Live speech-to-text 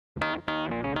Hello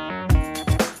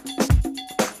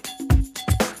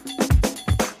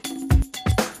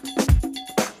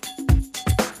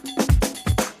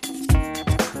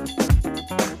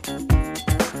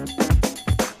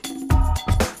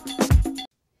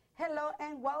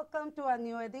and welcome to a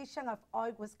new edition of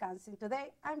Hoy Wisconsin. Today,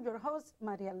 I'm your host,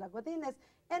 Mariella Godinez,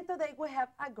 and today we have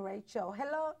a great show.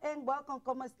 Hello and welcome,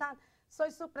 ¿cómo están? Soy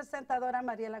su presentadora,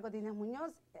 Mariella Godinez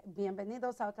Munoz.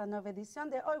 Bienvenidos a otra nueva edición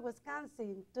de Hoy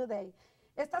Wisconsin Today.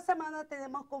 Esta semana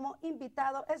tenemos como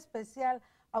invitado especial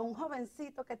a un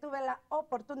jovencito que tuve la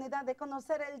oportunidad de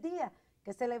conocer el día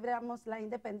que celebramos la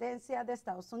independencia de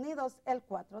Estados Unidos el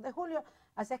 4 de julio.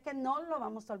 Así es que no lo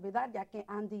vamos a olvidar, ya que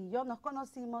Andy y yo nos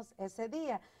conocimos ese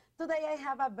día. Today I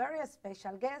have a very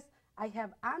special guest. I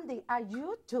have Andy, a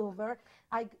YouTuber.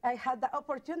 I had the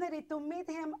opportunity to meet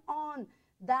him on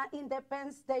the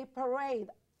Independence Day Parade,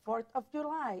 4th of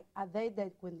July, a day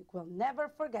that we will never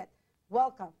forget.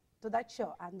 Welcome to that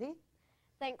show, Andy.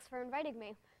 Thanks for inviting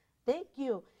me. Thank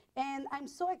you. And I'm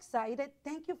so excited.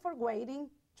 Thank you for waiting.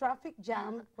 Traffic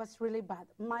jam was really bad.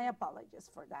 My apologies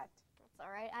for that. That's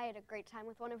all right. I had a great time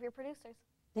with one of your producers.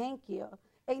 Thank you.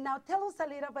 And now tell us a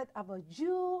little bit about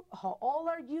you. How old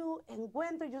are you? And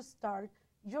when did you start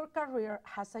your career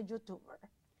as a YouTuber?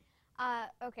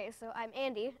 Okay, so I'm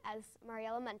Andy, as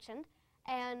Mariella mentioned,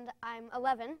 and I'm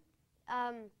 11.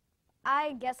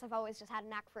 I guess I've always just had a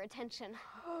knack for attention.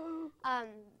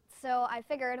 So I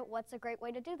figured, what's a great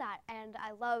way to do that? And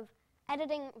I love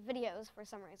editing videos for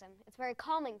some reason. It's very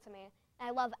calming to me, and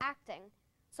I love acting.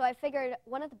 So I figured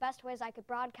one of the best ways I could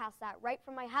broadcast that right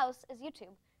from my house is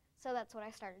YouTube. So that's what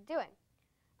I started doing.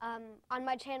 On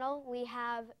my channel, we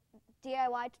have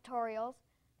DIY tutorials,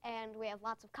 and we have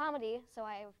lots of comedy, so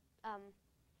I have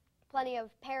plenty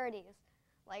of parodies.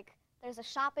 Like, there's a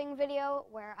shopping video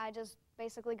where I just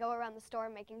basically go around the store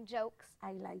making jokes.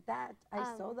 I like that. I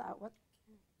saw that one.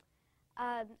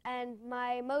 And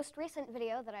my most recent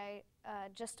video that I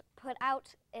just put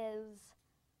out is,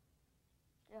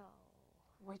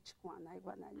 which one? I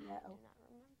want to know. I do not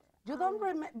remember. You don't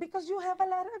remember? Because you have a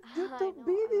lot of YouTube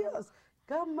videos.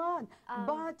 Come on.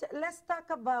 But let's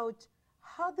talk about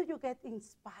how do you get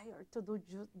inspired to do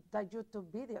the YouTube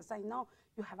videos? I know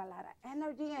you have a lot of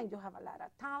energy and you have a lot of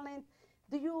talent.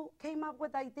 Do you came up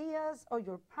with ideas, or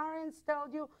your parents tell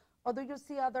you, or do you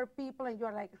see other people and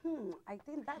you're like, I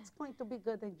think that's going to be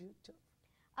good on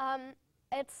YouTube?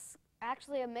 It's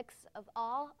actually a mix of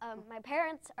all. My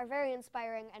parents are very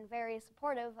inspiring and very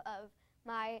supportive of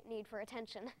my need for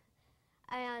attention.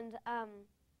 And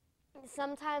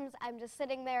sometimes I'm just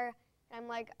sitting there and I'm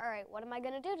like, all right, what am I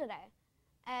going to do today?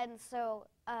 And so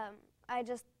I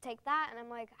just take that and I'm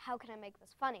like, how can I make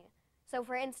this funny? So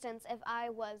for instance, if I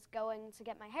was going to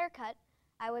get my hair cut,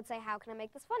 I would say, how can I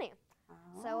make this funny?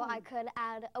 Oh. So I could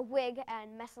add a wig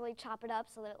and messily chop it up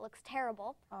so that it looks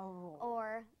terrible. Oh.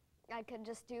 Or I could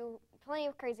just do plenty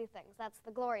of crazy things. That's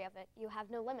the glory of it. You have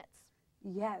no limits.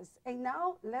 Yes. And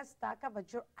now let's talk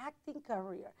about your acting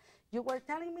career. You were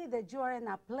telling me that you are in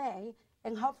a play,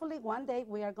 and hopefully one day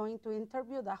we are going to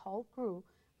interview the whole crew.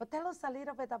 But tell us a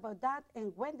little bit about that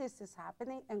and when this is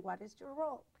happening and what is your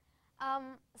role?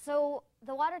 So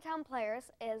the Watertown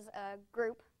Players is a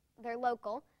group. They're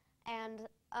local. And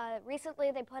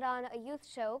recently they put on a youth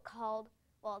show called,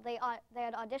 well, they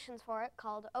had auditions for it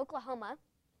called Oklahoma,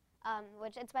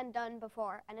 which it's been done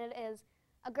before. And it is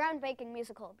a groundbreaking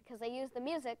musical because they use the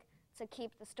music to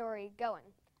keep the story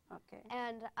going. Okay.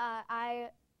 And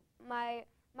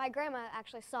my grandma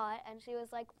actually saw it, and she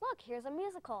was like, look, here's a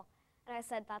musical. And I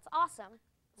said, that's awesome.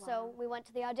 Wow. So we went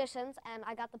to the auditions, and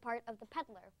I got the part of the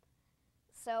peddler.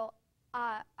 So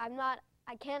I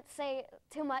can't say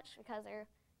too much because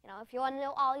if you want to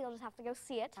know all, you'll just have to go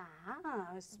see it.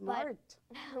 Ah, smart.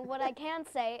 But what I can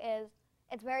say is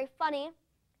it's very funny,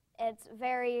 it's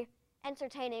very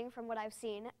entertaining from what I've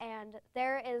seen, and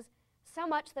there is so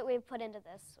much that we've put into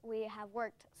this. We have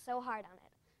worked so hard on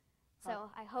it.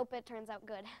 So I hope it turns out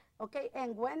good. Okay,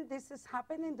 and when this is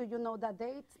happening, do you know the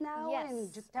dates now? Yes.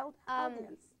 And just tell the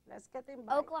audience. Let's get them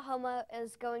back. Oklahoma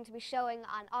is going to be showing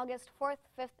on August 4th,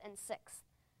 5th, and 6th.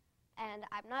 And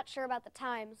I'm not sure about the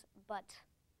times, but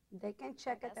they can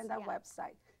check it on the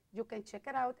website. You can check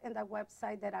it out in the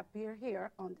website that appear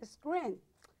here on the screen.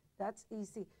 That's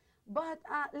easy. But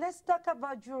let's talk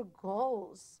about your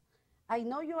goals. I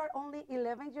know you are only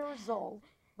 11 years old,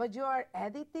 but you are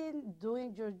editing,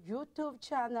 doing your YouTube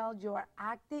channel, you are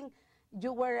acting.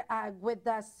 You were with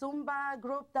the Zumba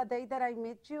group the day that I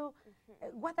met you.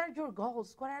 What are your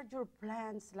goals? What are your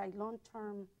plans, like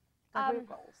long-term career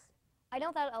goals? I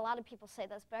know that a lot of people say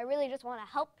this, but I really just want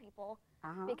to help people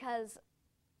because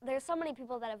there's so many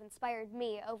people that have inspired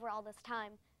me over all this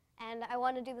time, And I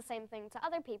want to do the same thing to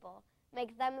other people.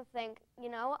 Make them think, you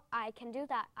know, I can do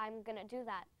that. I'm going to do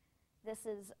that. This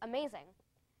is amazing.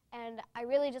 And I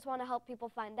really just want to help people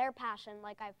find their passion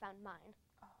like I've found mine.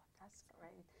 Oh, that's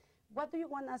great. What do you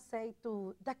want to say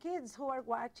to the kids who are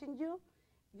watching you?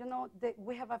 You know,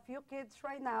 we have a few kids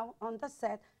right now on the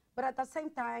set, but at the same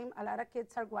time, a lot of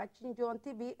kids are watching you on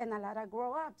TV and a lot of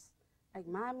grown-ups, like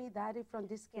mommy, daddy from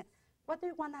these kids. Yes. What do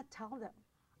you want to tell them?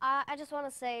 I just want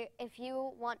to say, if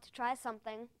you want to try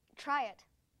something, try it,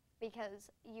 because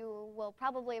you will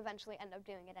probably eventually end up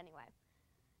doing it anyway.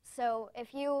 So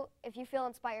if you feel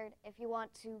inspired, if you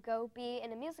want to go be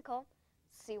in a musical,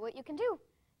 see what you can do.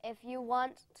 If you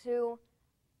want to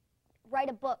write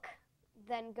a book,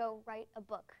 then go write a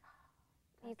book.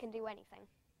 You can do anything.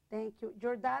 Thank you.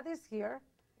 Your dad is here,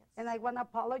 Yes. and I want to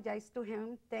apologize to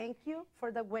him. Thank you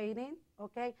for the waiting,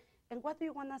 okay? And what do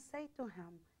you want to say to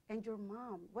him and your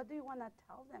mom? What do you want to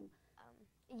tell them?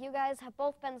 You guys have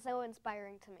both been so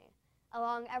inspiring to me.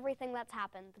 Along everything that's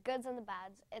happened, the goods and the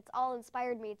bads, it's all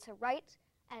inspired me to write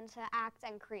and to act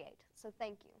and create. So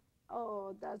thank you.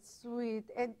 Oh, that's sweet.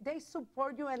 And they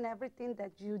support you in everything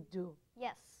that you do.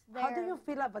 Yes. How do you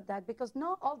feel about that? Because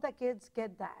not all the kids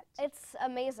get that. It's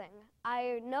amazing.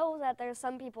 I know that there's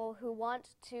some people who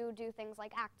want to do things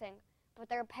like acting, but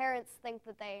their parents think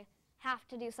that they have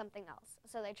to do something else.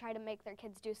 So they try to make their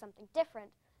kids do something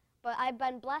different. But I've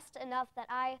been blessed enough that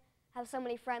I have so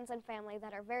many friends and family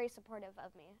that are very supportive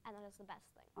of me, and that is the best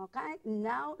thing. Okay,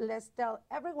 now let's tell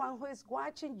everyone who is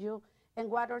watching you in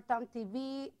Watertown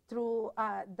TV through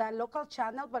the local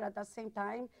channel, but at the same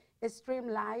time, stream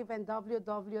live and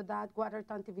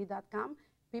www.watertowntv.com.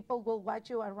 People will watch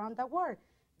you around the world.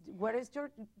 Where is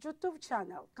your YouTube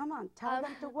channel? Come on, tell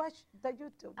them to watch the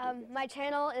YouTube videos. My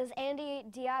channel is Andy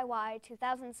DIY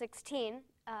 2016.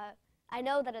 I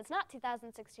know that it's not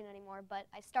 2016 anymore, but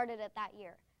I started it that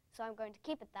year, so I'm going to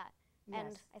keep it that. Yes.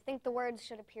 And I think the words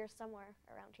should appear somewhere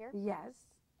around here. Yes,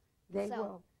 they So,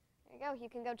 will. There you go. You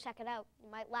can go check it out. You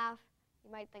might laugh.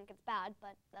 You might think it's bad,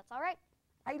 but that's all right.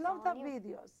 I love the all on you.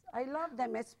 videos. I love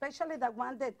them, especially the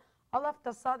one that all of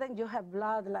a sudden you have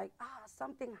blood, like,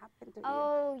 something happened to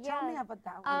Oh, you. yeah. Tell me about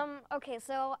that one. Okay,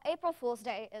 so April Fool's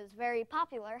Day is very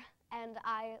popular, and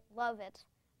I love it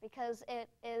because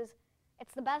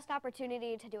it's the best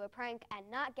opportunity to do a prank and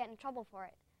not get in trouble for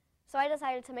it. So I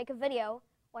decided to make a video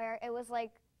where it was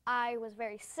like I was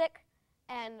very sick,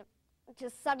 and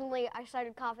just suddenly I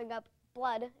started coughing up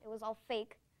blood. It was all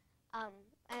fake.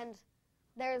 And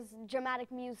there's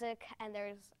dramatic music, and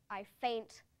I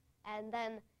faint, and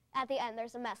then at the end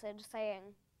there's a message saying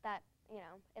that, you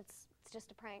know, it's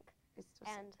just a prank. It's just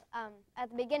And at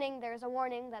the beginning there's a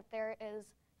warning that there is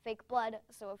fake blood,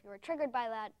 so if you were triggered by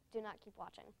that, do not keep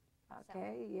watching.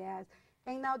 Okay, yes.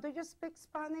 And now, do you speak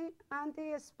Spanish,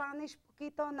 Andy? Spanish,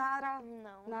 poquito, nada?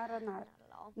 No, Nada, nada. not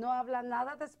at all. No habla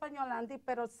nada de español, Andy,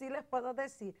 pero sí les puedo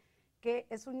decir que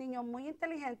es un niño muy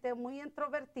inteligente, muy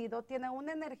introvertido, tiene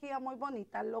una energía muy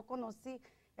bonita. Lo conocí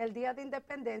el día de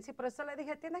Independencia y por eso le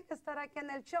dije, tienes que estar aquí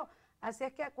en el show. Así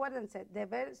es que acuérdense de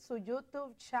ver su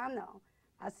YouTube channel.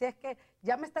 Así es que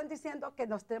ya me están diciendo que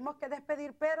nos tenemos que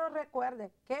despedir, pero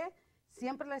recuerden que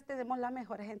siempre les tenemos las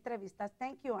mejores entrevistas.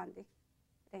 Thank you, Andy.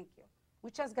 Thank you.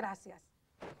 Muchas gracias.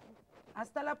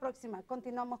 Hasta la próxima.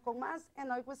 Continuamos con más en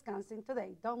Hoy Wisconsin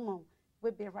Today. Don't move.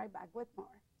 We'll be right back with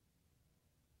more.